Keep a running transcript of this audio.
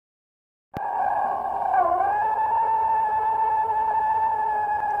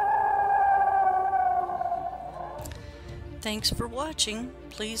Thanks for watching.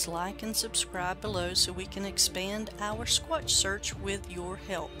 Please like and subscribe below so we can expand our Squatch search with your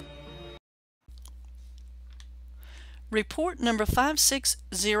help. Report number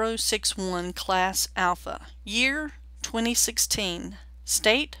 56061, Class Alpha, Year 2016,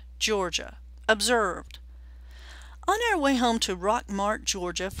 State Georgia. Observed. On our way home to Rockmart,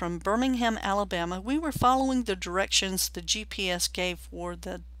 Georgia from Birmingham, Alabama, we were following the directions the GPS gave for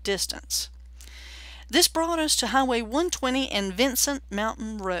the distance. This brought us to Highway 120 and Vincent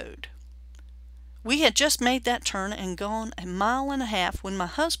Mountain Road. We had just made that turn and gone a mile and a half when my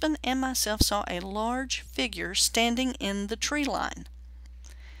husband and myself saw a large figure standing in the tree line.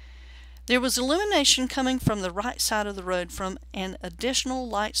 There was illumination coming from the right side of the road from an additional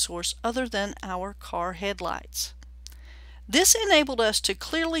light source other than our car headlights. This enabled us to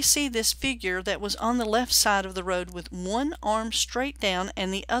clearly see this figure that was on the left side of the road with one arm straight down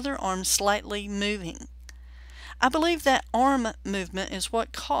and the other arm slightly moving. I believe that arm movement is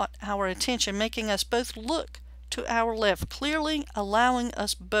what caught our attention, making us both look to our left, clearly allowing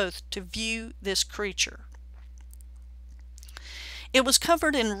us both to view this creature. It was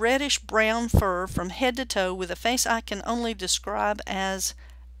covered in reddish-brown fur from head to toe with a face I can only describe as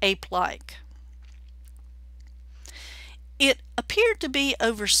ape-like. It appeared to be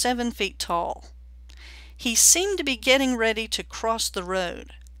over 7 feet tall. He seemed to be getting ready to cross the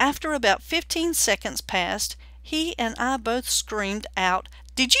road. After about 15 seconds passed, he and I both screamed out,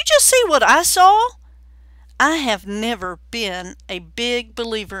 "Did you just see what I saw?" I have never been a big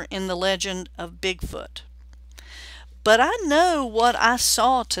believer in the legend of Bigfoot, but I know what I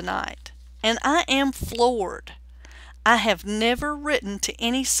saw tonight, and I am floored. I have never written to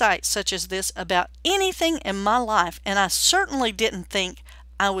any site such as this about anything in my life, and I certainly didn't think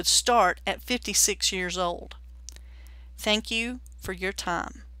I would start at 56 years old. Thank you for your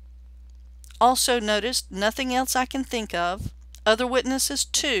time. Also noticed nothing else I can think of. Other witnesses,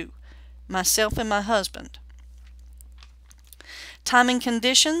 2, myself and my husband. Timing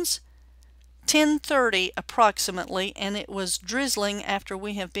conditions, 10:30 approximately, and it was drizzling after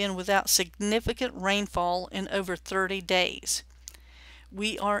we have been without significant rainfall in over 30 days.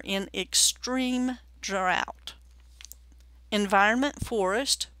 We are in extreme drought. Environment,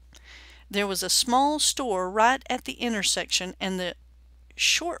 forest. There was a small store right at the intersection, and the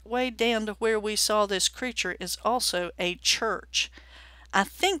short way down to where we saw this creature is also a church. I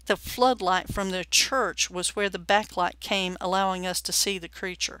think the floodlight from the church was where the backlight came, allowing us to see the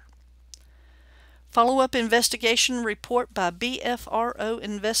creature. Follow-up investigation report by BFRO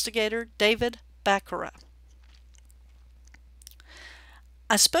investigator David Baccarat.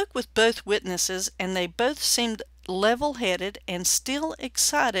 I spoke with both witnesses, and they both seemed level-headed and still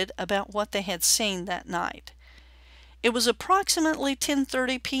excited about what they had seen that night. It was approximately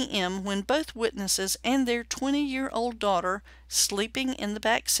 10:30 p.m. when both witnesses and their 20-year-old daughter, sleeping in the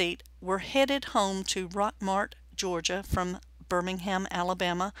back seat, were headed home to Rockmart, Georgia from Birmingham,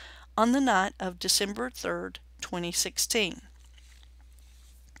 Alabama on the night of December 3rd, 2016.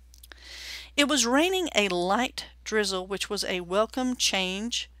 It was raining a light drizzle, which was a welcome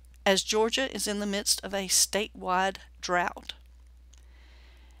change as Georgia is in the midst of a statewide drought.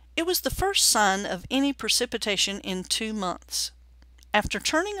 It was the first sign of any precipitation in 2 months. After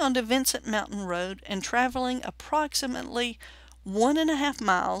turning onto Vincent Mountain Road and traveling approximately 1.5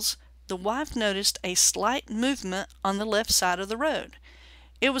 miles, the wife noticed a slight movement on the left side of the road.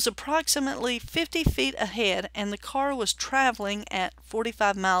 It was approximately 50 feet ahead, and the car was traveling at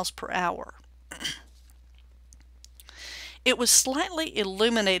 45 miles per hour. It was slightly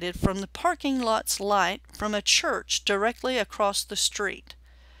illuminated from the parking lot's light from a church directly across the street.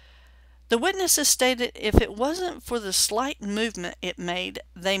 The witnesses stated if it wasn't for the slight movement it made,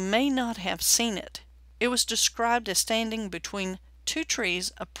 they may not have seen it. It was described as standing between 2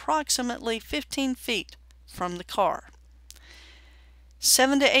 trees approximately 15 feet from the car.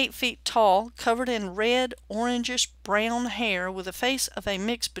 7 to 8 feet tall, covered in red, orangish brown hair with a face of a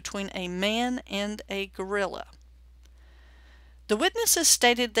mix between a man and a gorilla. The witnesses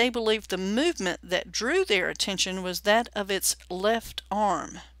stated they believed the movement that drew their attention was that of its left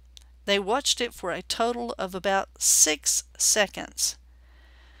arm. They watched it for a total of about 6 seconds.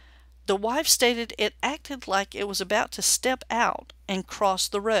 The wife stated it acted like it was about to step out and cross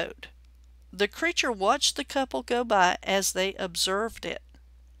the road. The creature watched the couple go by as they observed it.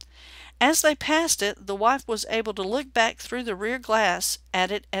 As they passed it, the wife was able to look back through the rear glass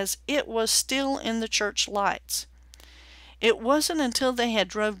at it as it was still in the church lights. It wasn't until they had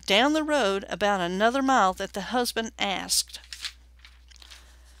drove down the road about another mile that the husband asked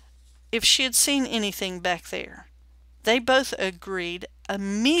if she had seen anything back there. They both agreed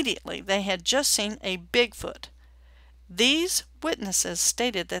immediately they had just seen a Bigfoot. These witnesses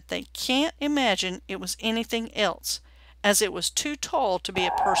stated that they can't imagine it was anything else, as it was too tall to be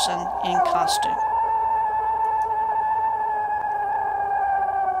a person in costume.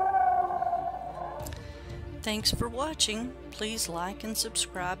 Thanks for watching. Please like and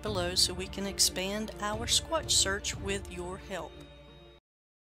subscribe below so we can expand our Squatch search with your help.